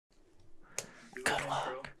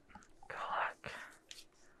intro. Click.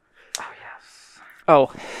 Oh, yes. Oh,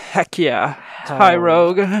 heck yeah. Hell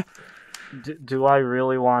Tyrogue. Do I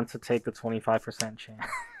really want to take the 25%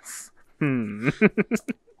 chance? Or don't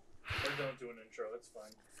do an intro, it's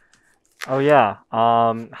fine. Oh, yeah.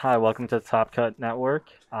 Hi, welcome to Top Cut Network.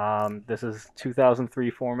 This is 2003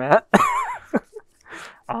 format.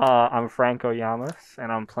 I'm Franco Llamas, and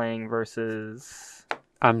I'm playing versus...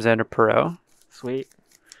 I'm Xander Perot. Sweet.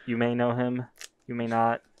 You may know him. You may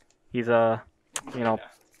not. He's a,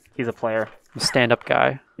 he's a player. I'm a stand-up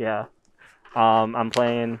guy. Yeah. I'm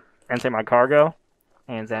playing EnteiCargo,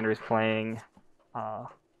 and Xander's playing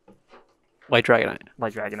White Dragonite.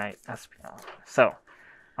 Light Dragonite SPL. So,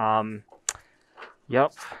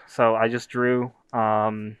 yep. So I just drew.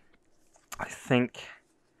 I think.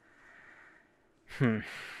 Dude,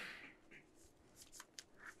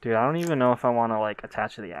 I don't even know if I want to like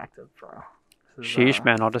attach to the active, bro. Sheesh,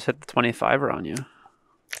 man, I'll just hit the 25er on you.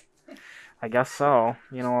 I guess so.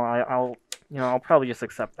 I'll probably just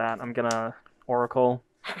accept that. I'm gonna Oracle.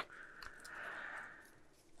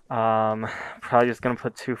 Probably just gonna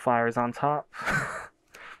put 2 fires on top.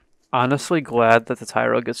 Honestly, glad that the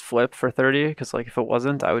Tyrogue gets flipped for 30, because like if it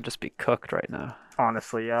wasn't, I would just be cooked right now.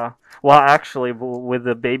 Honestly, yeah. Well, actually, with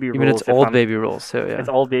the baby rules, Even it's old baby rules too, yeah. It's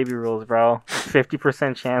old baby rules, bro.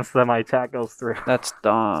 50% chance that my attack goes through. That's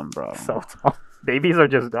dumb, bro. So dumb. Babies are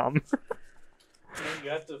just dumb. You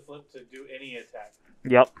have to flip to do any attack.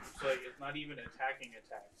 Yep. So like, it's not even attacking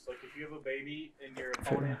attacks. Like if you have a baby and your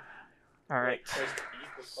opponent Alright. tries to eat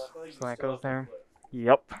with Cleffa, you So that still goes have to there. flip.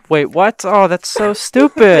 Yep. Wait, what? Oh, that's so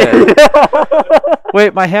stupid.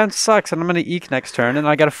 Wait, my hand sucks, and I'm gonna eek next turn, and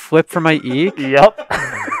I gotta flip for my eek? Yep.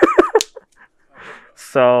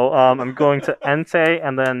 So, I'm going to Entei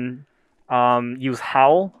and then use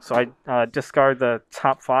Howl. So I discard the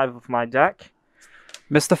top 5 of my deck.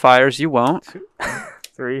 Miss the fires, you won't. 2,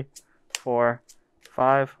 3, 4,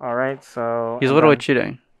 5. Alright, so... He's and literally then,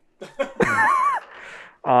 cheating.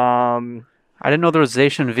 Um... I didn't know there was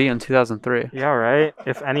Zacian V in 2003. Yeah, right.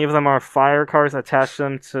 If any of them are fire cards, attach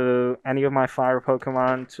them to any of my fire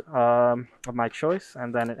Pokemon of my choice,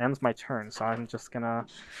 and then it ends my turn. So I'm just gonna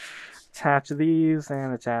attach these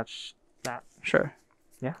and attach that. Sure.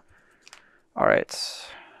 Yeah. Alright.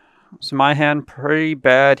 So my hand pretty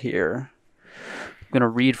bad here. I'm gonna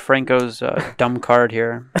read Franco's dumb card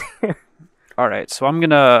here. Alright, so I'm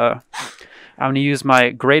gonna use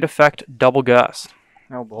my Great Effect Double Gust.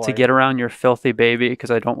 Oh boy. To get around your filthy baby,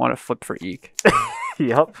 because I don't want to flip for eek.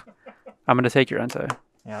 Yep. I'm going to take your Entei.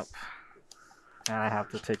 Yep. And I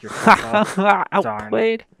have to take your off.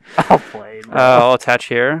 Outplayed. Outplayed. I'll attach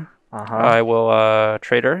here. Uh-huh. I will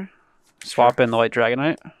trader. Swap in the Light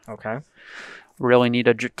Dragonite. Okay. Really need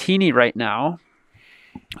a Dratini right now,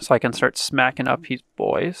 so I can start smacking up these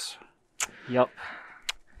boys. Yep.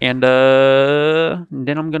 And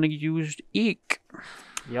then I'm going to use eek.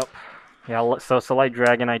 Yep. Yeah, so Light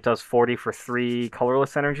Dragonite does 40 for 3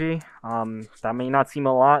 colorless energy. That may not seem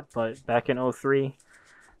a lot, but back in 03,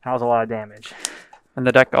 that was a lot of damage. And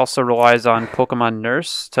the deck also relies on Pokemon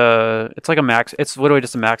Nurse to... It's like a max... It's literally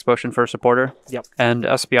just a max potion for a supporter. Yep. And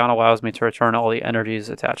Espeon allows me to return all the energies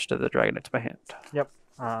attached to the Dragonite to my hand. Yep.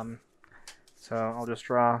 So I'll just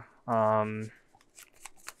draw. Let's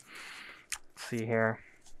see here.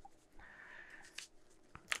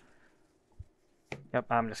 Yep,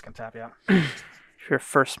 I'm just gonna tap you out. Your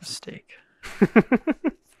first mistake.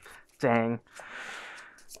 Dang.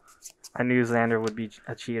 I knew Xander would be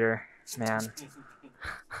a cheater, man.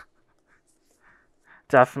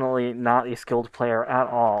 Definitely not a skilled player at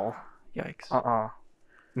all. Yikes.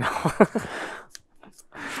 No.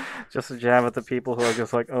 Just a jab at the people who are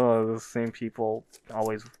just like, oh, the same people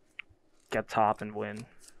always get top and win.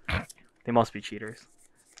 They must be cheaters.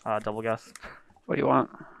 Double guess. What do you want?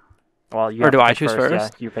 Well, you Or have do to I pick choose Yeah,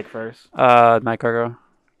 first? you pick first. EnteiCargo.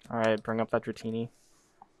 Alright, bring up that Dratini.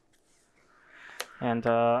 And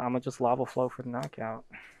I'm gonna just Lava Flow for the knockout.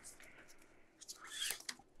 Yeah,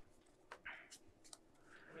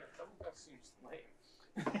 double gust seems lame.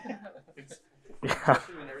 Yeah.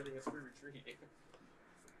 Especially when everything is free retreat.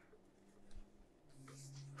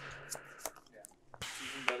 Yeah.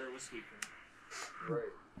 Even better with sweeping. Right.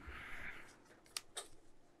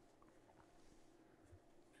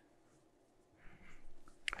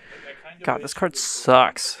 God, this card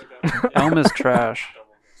sucks. Elm is trash.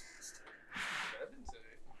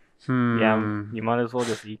 Yeah, you might as well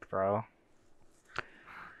just eek, bro.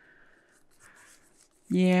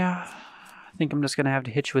 Yeah. I think I'm just going to have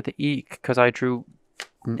to hit you with the eek, because I drew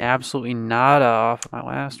absolutely nada off of my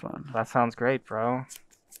last one. That sounds great, bro.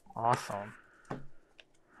 Awesome.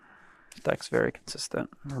 This deck's very consistent.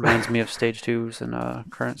 Reminds me of stage 2s in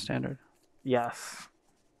current standard. Yes.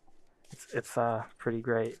 It's pretty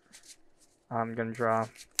great. I'm gonna draw.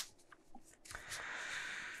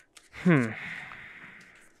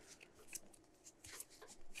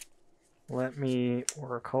 Let me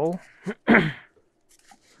Oracle.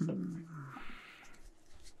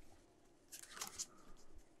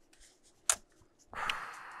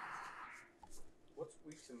 What's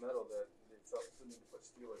weak to metal that they felt the need to put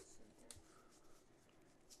steelers in here?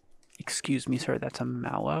 Excuse me, sir. That's a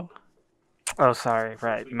mallow. Oh, sorry.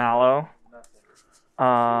 Right, Mallow. Nothing.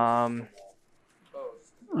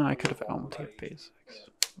 I could have elmed to basics.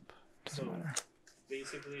 Doesn't So matter.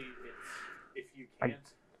 basically, if you can't.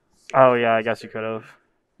 Oh yeah, I guess you could have.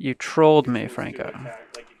 You trolled me, Franco.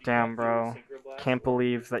 Damn, bro. Can't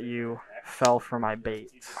believe that you fell for my bait.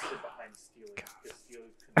 You just sit behind Steelers, because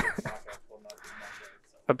Steelers can get knockouts while not being knocked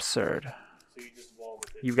out. Absurd. So you just wall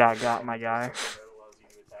with it. You got my guy. That allows you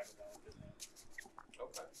to attack without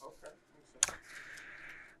it. Okay.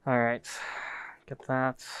 All right, get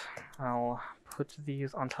that. I'll put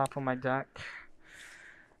these on top of my deck,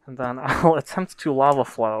 and then I'll attempt to lava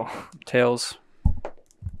flow. Tails.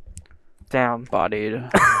 Damn. Bodied.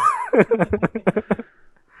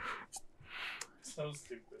 So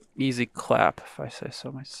stupid. Easy clap, if I say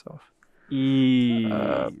so myself.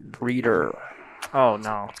 Breeder. Oh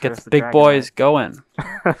no. Get There's the big Dragonite. boys going.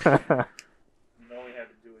 No, we had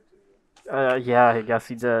to do it to you. Yeah, I guess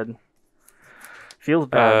he did. Feels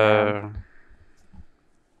bad, man.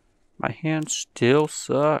 My hand still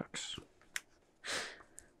sucks.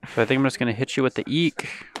 So I think I'm just gonna hit you with the eek.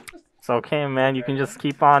 It's okay, man. You can just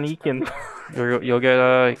keep on eking. You'll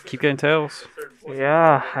get keep getting tails.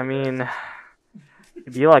 Yeah, I mean,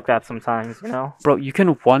 it'd be like that sometimes, you know? Bro, you can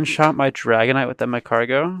one-shot my Dragonite with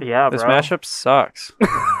EnteiCargo? Yeah, This bro. mashup sucks.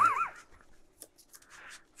 That's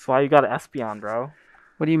why you got Espeon, bro.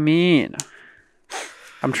 What do you mean?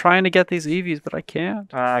 I'm trying to get these EVs, but I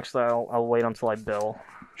can't. Actually, I'll wait until I bill.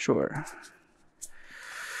 Sure.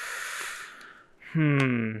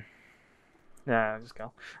 Yeah, just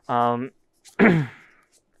go. This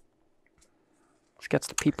gets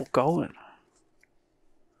the people going.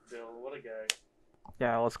 Bill, what a guy.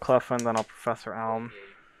 Yeah, let's Clef and then I'll Professor Elm.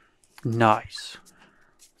 Nice.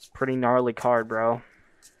 It's a pretty gnarly card, bro.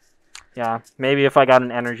 Yeah, maybe if I got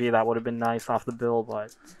an energy, that would have been nice off the bill,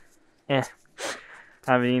 but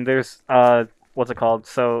I mean, there's what's it called?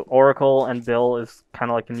 So Oracle and Bill is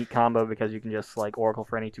kind of like a neat combo because you can just like Oracle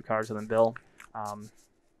for any 2 cards and then Bill.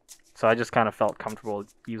 So I just kind of felt comfortable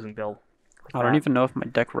using Bill. I don't even know if my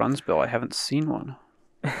deck runs Bill. I haven't seen one.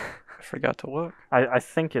 I forgot to look. I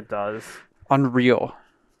think it does. Unreal.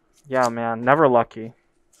 Yeah, man. Never lucky.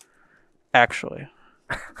 Actually.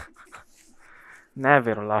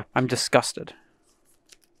 Never lucky. I'm disgusted.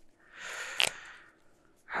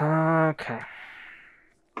 Okay.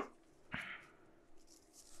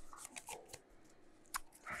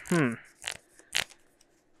 Finish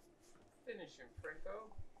him, Franco.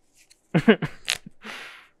 Hey,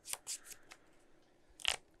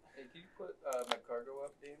 can you put my cargo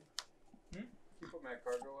up, Dean? Can you put my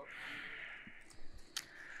cargo up?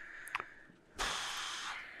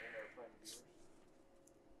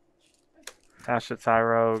 Dash at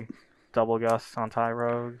Tyrogue. Double Gust on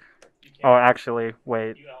Tyrogue. Oh, actually,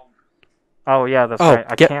 wait. Oh, yeah, that's right.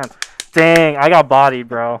 I can't. Dang, I got bodied,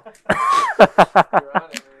 bro.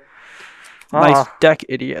 Nice deck,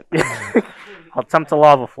 idiot. I'll attempt to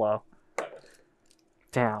lava flow.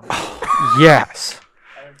 Damn. Yes.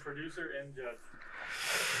 I am producer and judge.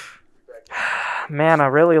 Man, I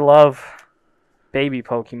really love baby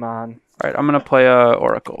Pokemon. Alright, I'm going to play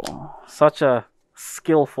Oracle. Such a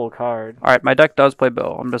skillful card. Alright, my deck does play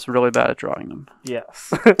Bill. I'm just really bad at drawing them.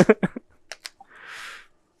 Yes.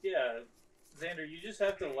 Yeah, Xander, you just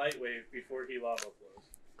have to light wave before he lava flows.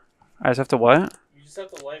 I just have to what? You just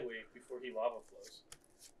have to light wave before he lava flows.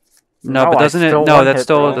 No, No, but I doesn't it? still No, one that's hit,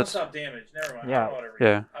 still. bro. That's That's, not damage. Never mind. Yeah. I know what I read.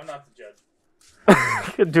 yeah. I'm not the judge.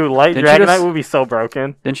 Dude, Light Didn't you Dragonite just- would be so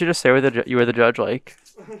broken. Didn't you just say you were the judge like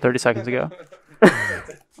 30 seconds ago?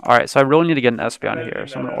 Alright, so I really need to get an Espeon here,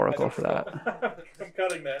 so I'm going to Oracle for that. I'm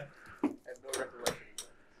cutting that. I have no recollection.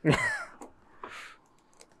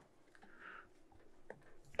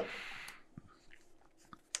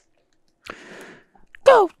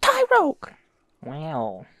 Go, Tyrogue!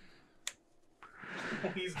 Wow.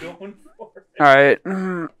 He's going for it. Alright.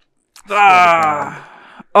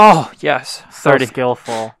 Oh, yes. So 30.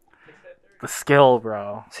 skillful. The skill,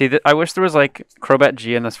 bro. See, I wish there was like Crobat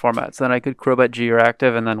G in this format, so then I could Crobat G or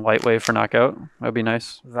active and then Light Wave for knockout. That would be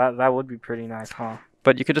nice. That would be pretty nice, huh?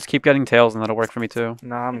 But you could just keep getting tails and that'll work for me too.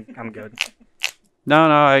 No, I'm good. No,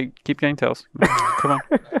 I keep getting tails. Come on.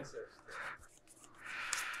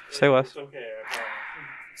 Say less. It's okay. I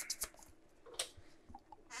promise.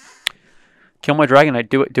 Kill my Dragonite.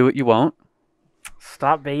 Do it. You won't.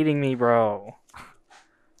 Stop baiting me, bro.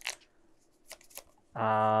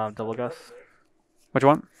 Double Gust. Which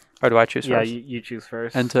one? Or do I choose Yeah, first? you choose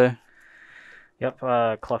first. Entei. Yep,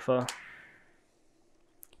 Cleffa.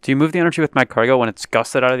 Do you move the energy with my cargo when it's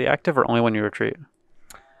gusted out of the active, or only when you retreat?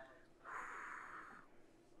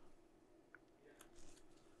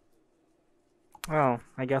 Well,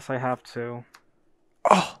 I guess I have to.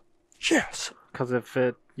 Oh, yes. Because if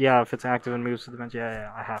it's active and moves to the bench,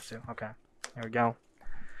 yeah, I have to. Okay, there we go.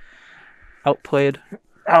 Outplayed.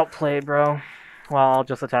 Outplayed, bro. Well, I'll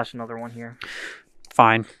just attach another one here.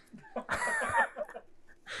 Fine.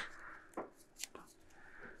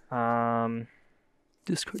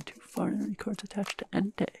 Discard 2 fire energy cards attached to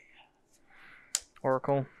Entei.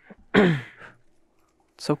 Oracle.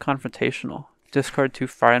 So confrontational. Discard 2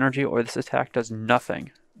 fire energy, or this attack does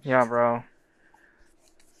nothing. Yeah, bro.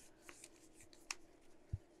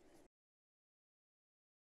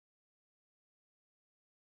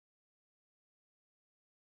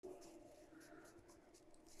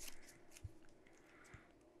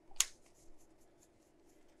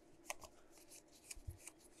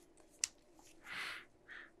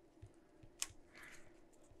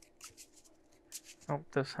 Oh,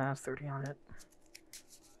 this has 30 on it.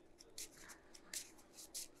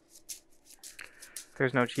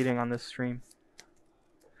 There's no cheating on this stream.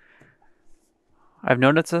 I've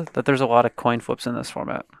noticed that there's a lot of coin flips in this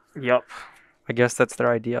format. Yep. I guess that's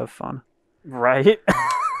their idea of fun. Right?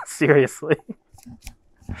 Seriously.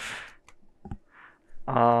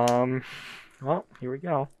 Well, here we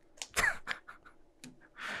go.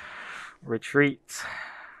 Retreat.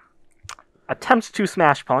 Attempts to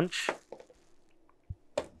smash punch.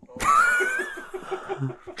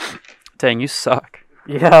 Dang, you suck.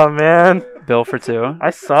 Yeah, man. Bill for 2.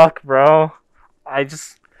 I suck, bro. I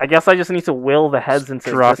guess I just need to will the heads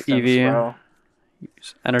into Drop existence, EV. bro.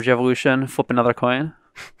 Energy evolution. Flip another coin.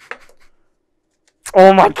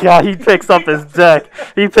 Oh my god, he picks up his deck.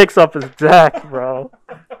 He picks up his deck, bro.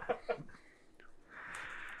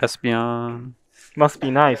 Espeon. Must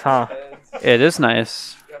be nice, huh? It is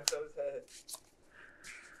nice. Got those heads.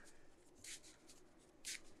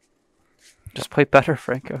 Just play better,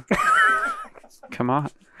 Franco. Come on.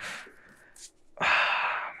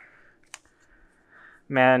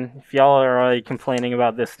 Man, if y'all are already complaining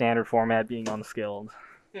about this standard format being unskilled,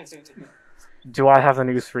 do I have the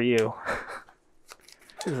news for you?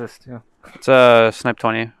 What is this too? It's a snipe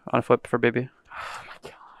 20 on a flip for baby. Oh my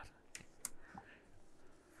god.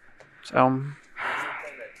 It's Playing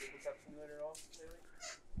that tabletop simulator at all lately?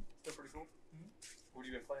 Still pretty cool. What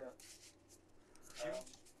have you been playing on?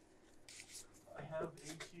 I have a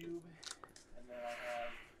cube, and then I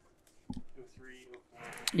have 03,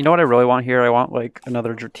 04. You know what I really want here? I want like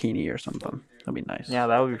another Dratini or something. That'd be nice. Yeah,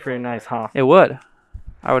 that would be pretty nice, huh? It would.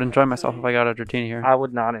 I would enjoy myself if I got a Dratini here. I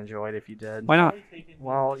would not enjoy it if you did. Why not?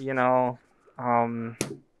 Well, you know, Once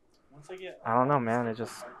I get I don't know, man. It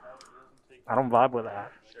just, I don't vibe with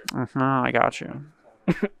that. I got you.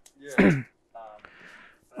 Yeah.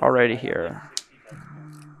 Alrighty here.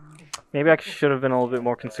 Maybe I should have been a little bit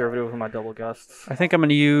more conservative with my double gusts. I think I'm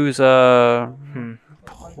gonna use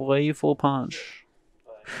playful punch.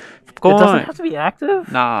 It doesn't Coin. have to be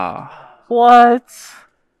active? Nah. What?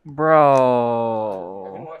 I've been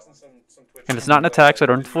Bro. watching some Twitch. And it's not an attack, so I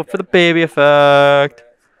don't have to flip for the baby effect.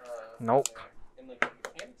 Nope. And like the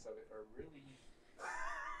mechanics of it are really.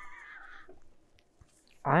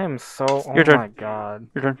 I am so, oh Your turn. my god.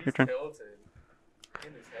 Your turn. Your turn. Tilted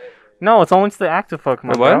in his head. No, it's only to the active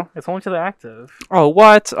Pokemon, Wait, what? bro. It's only to the active. Oh,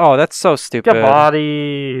 what? Oh, that's so stupid. Get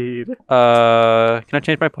bodied. Can I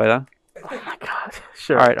change my play then? Oh my god.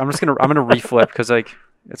 Sure. All right, I'm gonna reflip because like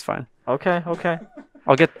it's fine. Okay, okay.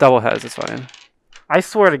 I'll get double heads. It's fine. I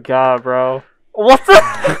swear to God, bro. What the?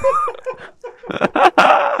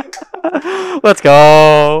 Let's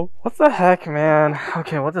go. What the heck, man?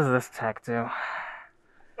 Okay, what does this tech do?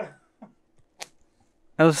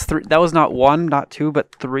 That was 3. That was not 1, not 2,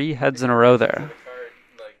 but 3 heads in a row there.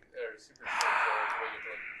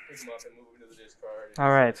 Pick 'em up and move 'em to the discard. All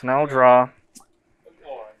right, so now I'll draw.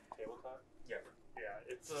 Oh, on tabletop? Yeah. Yeah,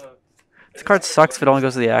 it's This card sucks if it only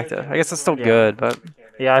goes to the active. I guess it's still Yeah. good, but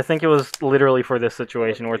Yeah, I think it was literally for this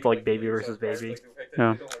situation where it's like baby versus baby.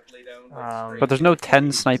 Yeah. Um, but there's no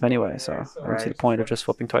 10 snipe anyway, so I don't see Right. the point of just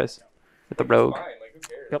flipping twice with the rogue. Fine, like, who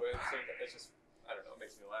cares? Yep. But it's just, I don't know, it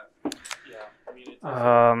makes me laugh. yeah. I mean, it's 10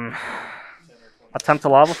 or 20 Attempt to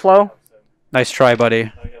lava flow. Nice try, buddy. I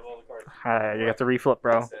have all the cards. You got to reflip,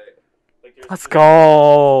 bro. Like, there's Let's go.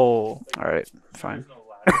 All right, fine. There's no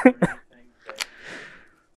ladder or anything, but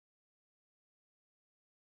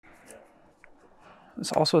yeah.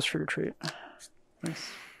 This also is trigger treat. Nice.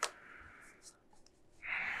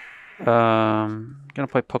 Gonna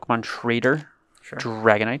play Pokemon Trader. Sure.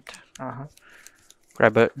 Dragonite. Uh-huh.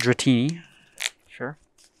 Grab a Dratini. Sure.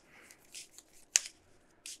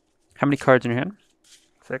 How many cards in your hand?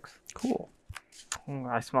 6. Cool.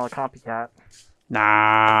 I smell a copycat.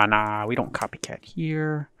 Nah, we don't copycat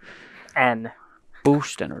here. N.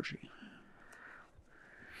 Boost energy.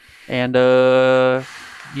 And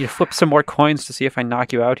you flip some more coins to see if I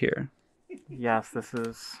knock you out here. Yes, this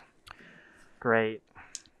is great.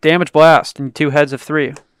 Damage blast and 2 heads of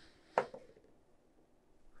 3.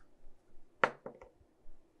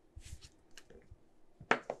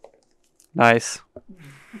 Nice.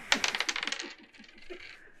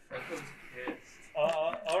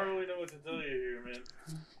 I don't really know what to tell you here, man.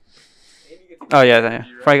 Oh yeah.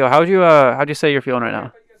 Franco, how'd you say you're feeling right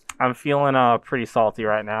now? I'm feeling pretty salty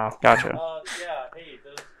right now. Gotcha. Yeah, hey,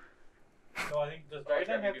 so I think, does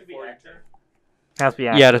Dragonite have to be active? Has to be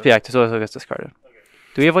active. Yeah, just be active, so it gets discarded. Okay.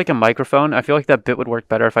 Do we have like a microphone? I feel like that bit would work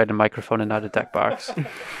better if I had a microphone and not a deck box. I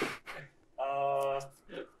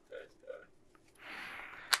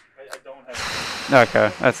don't have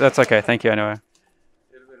Okay, that's okay. Thank you anyway. It'd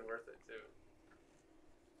have been worth it too.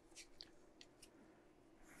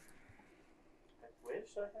 I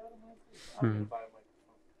wish I had a microphone. I'm gonna buy a microphone.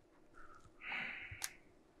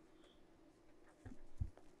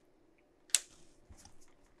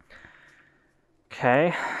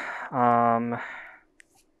 Okay.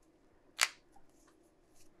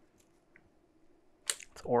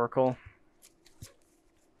 It's Oracle.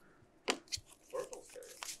 Oracle's scary.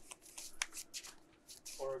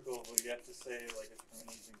 Oracle, but you have to say like a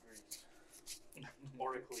Chinese in Greece.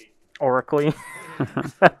 Oracly.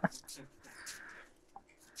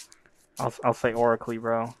 I'll say Oracly,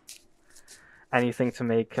 bro. Anything to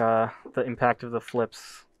make the impact of the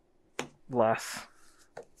flips less.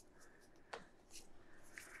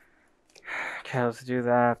 Okay, let's do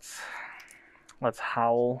that. Let's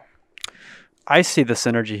howl. I see the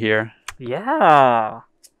synergy here. Yeah.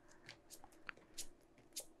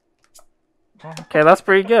 Okay, that's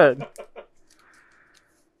pretty good.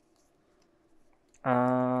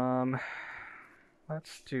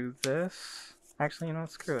 Let's do this. Actually, you know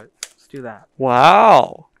what? Screw it. Let's do that.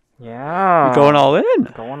 Wow. Yeah. You're going all in.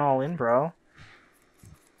 Going all in, bro.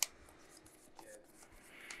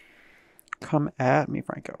 Come at me,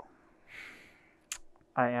 Franco.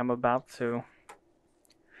 I am about to.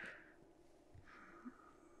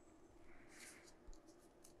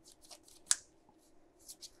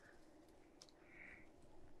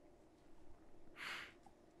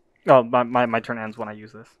 Oh, my turn ends when I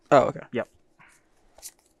use this. Oh, okay. Yep.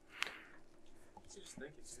 Just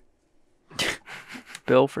think it's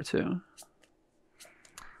Bill for 2.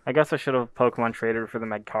 I guess I should have Pokemon traded for the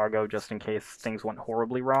EnteiCargo just in case things went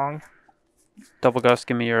horribly wrong. Double Gust,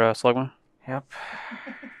 give me your Slugma. Yep.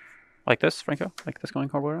 Like this, Franco? Like this going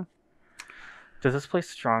cardboard? Does this play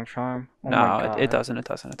Strong Charm? Oh my No, God. it doesn't.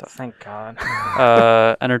 Thank God.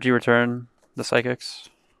 Energy return, the Psychics.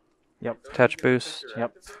 Yep. Attach boost.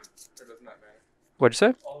 Yep. Or doesn't that matter? What'd you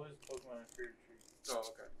say? All his Pokemon are trigger treats. Oh,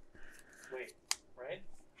 okay. Wait, right?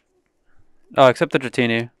 Oh, except the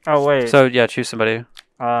Dratini. Oh wait. So yeah, choose somebody.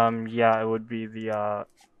 Yeah, it would be the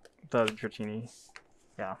Dratini.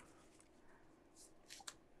 Yeah.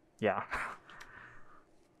 Yeah.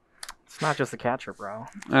 It's not just the catcher, bro.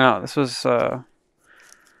 No, this was slightly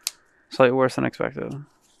worse than expected.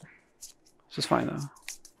 This is fine though.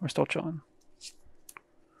 We're still chilling.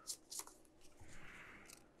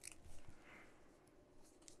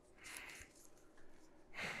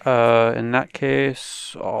 In that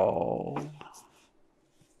case, I'll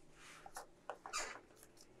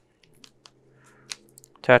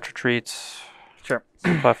attach retreats. Sure.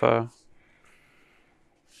 Cleffa.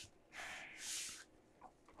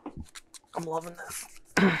 I'm loving this.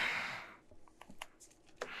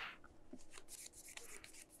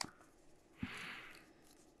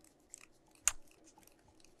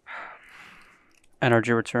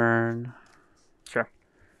 Energy return. Sure.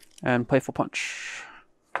 And playful punch.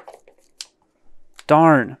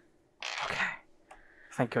 Darn. Okay.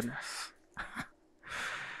 Thank goodness.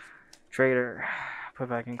 Trader. Put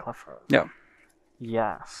back in Cleffa. Yeah.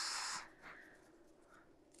 Yes.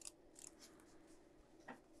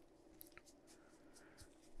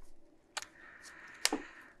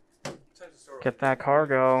 Get that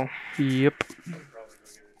cargo. Yep. Probably go get a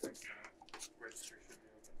drink now. Registry should be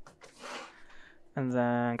open. And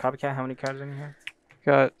then Copycat, how many cards in here?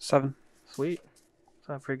 Got 7. Sweet.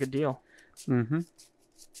 That's a pretty good deal. Mm-hmm.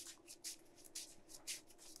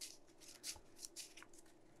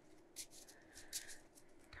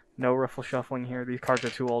 No riffle shuffling here. These cards are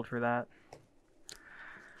too old for that.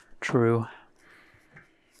 True.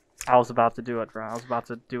 I was about to do it, bro. I was about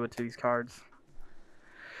to do it to these cards.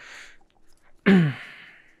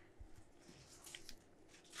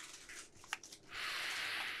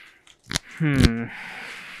 Hmm.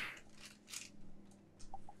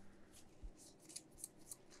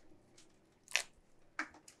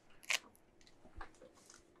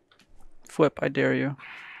 Flip, I dare you.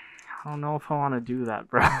 I don't know if I want to do that,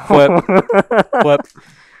 bro. Flip. Flip.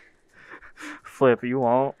 Flip, you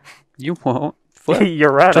won't. You won't. Flip.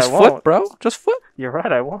 You're right, Just I won't. flip, bro. Just flip. You're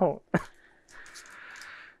right, I won't.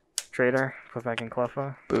 Trader, put back in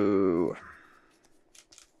Cleffa. Boo.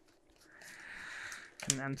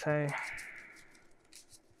 And Entei.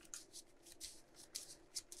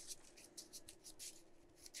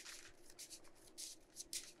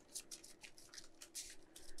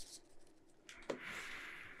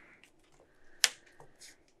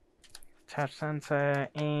 Attach Entei,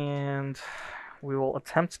 and we will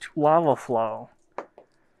attempt to Lava Flow.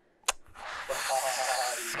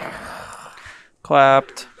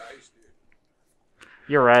 Clapped.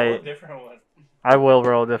 You're Roll a right. different one. I will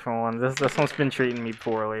roll a different one. This one's been treating me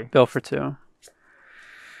poorly. Bill for 2.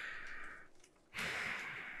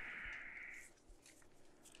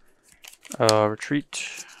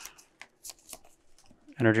 Retreat.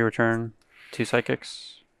 Energy return. 2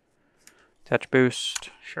 psychics. Attach boost.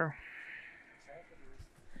 Sure.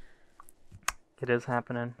 It is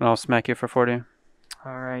happening. And I'll smack you for 40.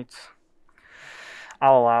 Alright.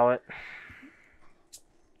 I'll allow it.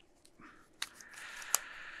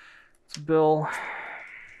 It's Bill.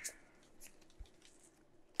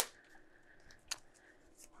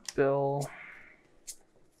 Bill.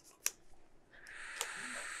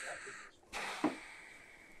 You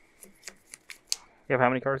have how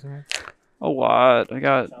many cards in here? A lot. I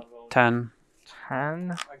got Sounds well. 10.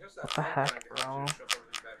 10? I guess What the heck, bro?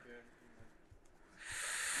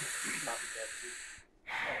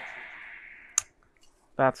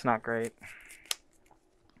 That's not great.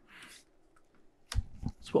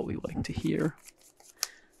 That's what we like to hear.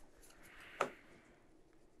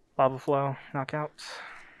 Lava Flow, knockout.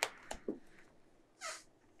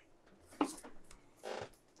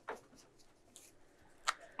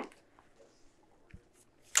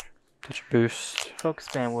 Touch boost. Focus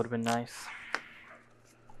Band would have been nice.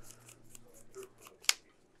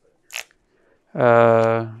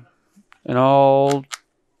 An all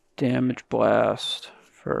damage blast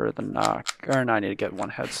for the knock. Or no, I need to get 1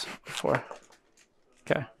 heads before.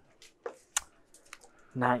 Okay.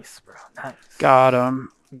 Nice, bro. Nice. Got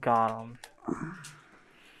him. Got him.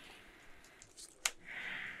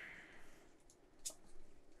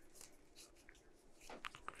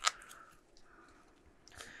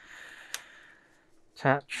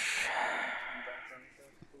 Attach.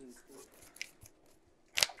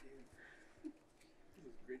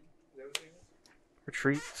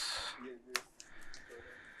 Retreat.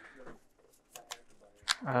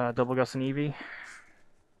 Double Gust and Eevee.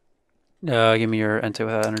 Give me your Entei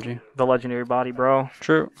without energy. The legendary body, bro.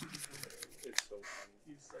 True. It's so funny.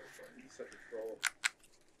 He's so funny. He's such a troll.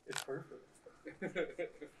 It's perfect.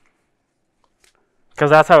 Because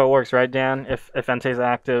that's how it works, right, Dan? If Entei's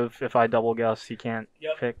active, if I double Gust, he can't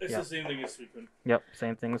Yep, pick. it's Yep. the same thing as Suicune. Yep,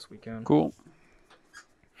 same thing this weekend. Cool.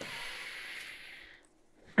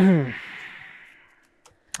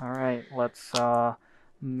 Alright, let's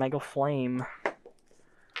Mega Flame.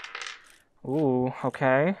 Ooh,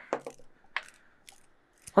 okay.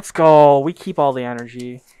 Let's go. We keep all the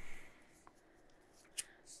energy.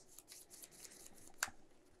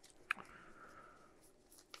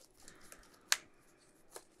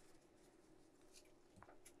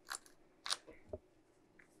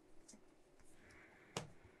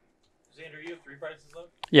 Xander, you have 3 prizes left?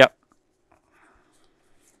 Yep.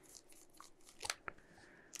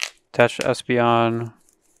 Attach Espeon.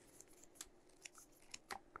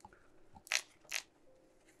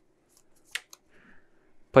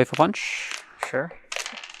 Playful Punch. Sure.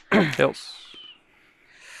 Fails.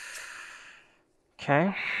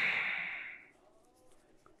 Okay.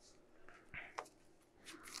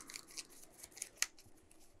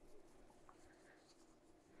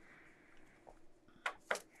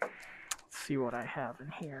 Let's see what I have in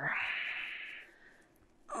here.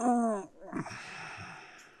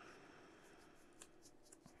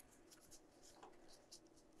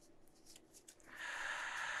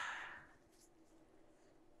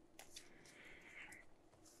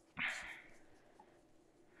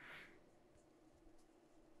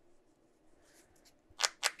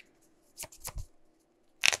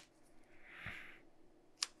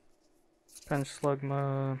 Bench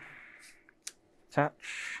Slugma.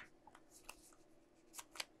 Attach.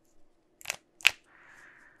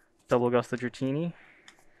 Double Gust the Dratini.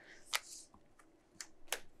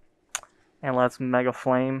 And let's Mega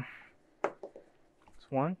Flame. It's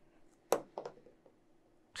 1,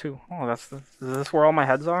 2. Oh, is this where all my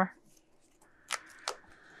heads are?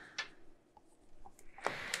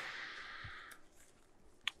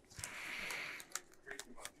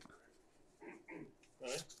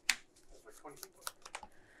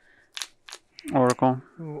 Oracle.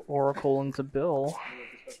 Ooh, Oracle into Bill.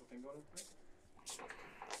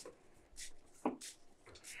 Maybe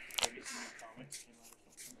some new comics came out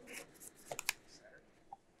or something.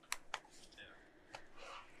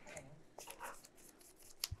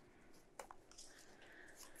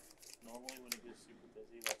 Normally when it gets super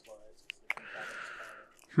busy, that's why it's just like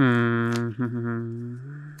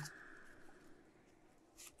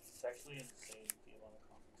it's actually insane the amount of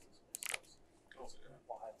comics this place does. It's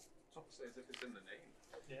wild. It's almost as if it's in the name.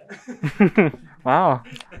 Yeah. Wow.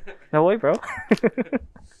 No way, bro. Yeah, dude.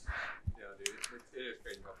 It is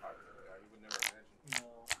crazy how popular they are. You would never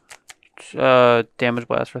imagine. No. Damage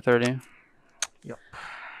blast for 30. Yep.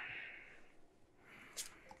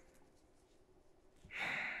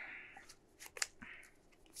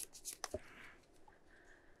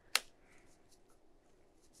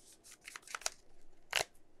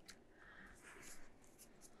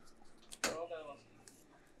 All those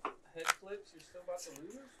head flips, you're still about to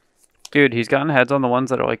lose? Dude, he's gotten heads on the ones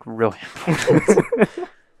that are like really important.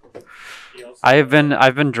 He also, I've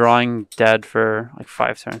been drawing dead for like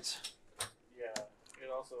 5 turns. Yeah.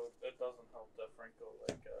 It doesn't help that Franco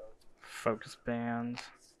Focus Band.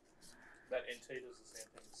 that Entei does the same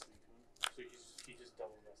thing as Suicune. So he just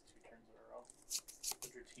double does 2 turns in a row. The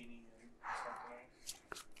Dratini and something else.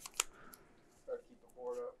 Try to keep the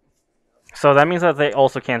board up. So that means that they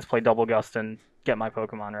also can't play Double Gust and get my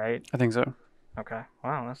Pokemon, right? I think so. Okay.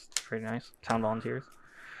 Wow, that's pretty nice. Town Volunteers.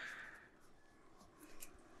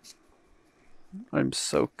 I'm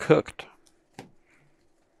so cooked.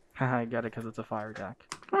 Haha, I get it because it's a fire deck.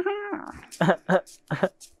 That's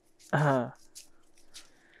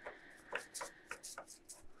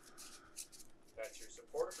your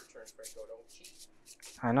supporter for turn, Franco. Don't cheat.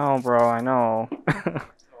 I know, bro. I know. Oh,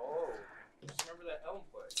 just remember that Elm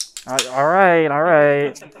play. All right. All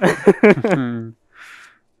right.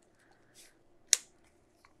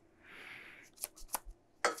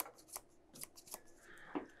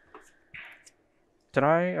 Did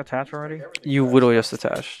I attach already? You literally just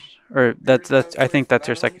attached, or that's I think that's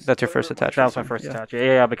your second. That's your first attachment. That was my first attach.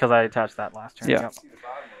 Yeah, because I attached that last turn. Yeah. Yep. See the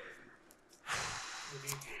bottom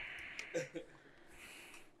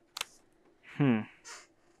of it.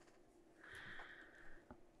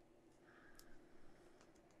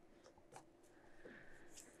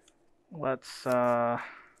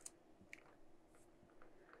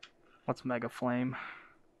 Let's Mega Flame.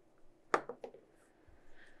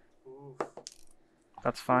 Oof.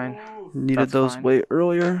 That's fine. Oof. Needed That's those fine. way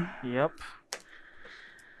earlier. Yep.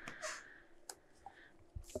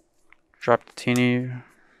 Drop the teeny.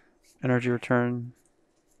 Energy return.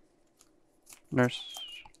 Nurse.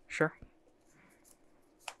 Sure.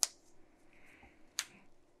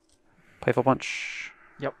 Playful punch.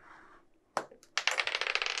 Yep.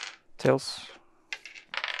 Tails.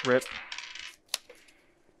 Rip.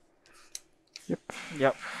 Yep.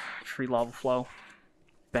 Yep. Tree Lava Flow.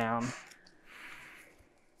 Bam.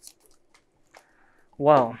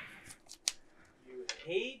 Well,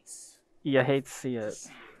 You hate to see it.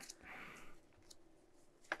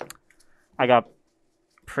 I got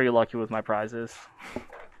pretty lucky with my prizes.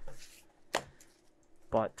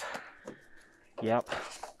 But, yep.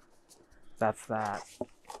 That's that.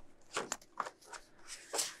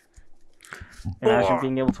 Imagine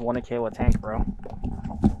being able to 1 KO a tank, bro.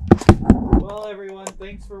 Well, everyone,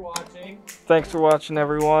 thanks for watching. Thanks for watching,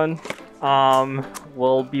 everyone.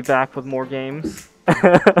 We'll be back with more games.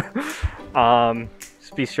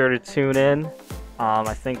 Just be sure to tune in.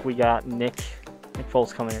 I think we got Nick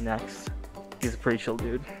Foles coming in next. He's a pretty chill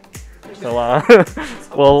dude. So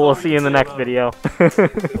we'll see you in the next video.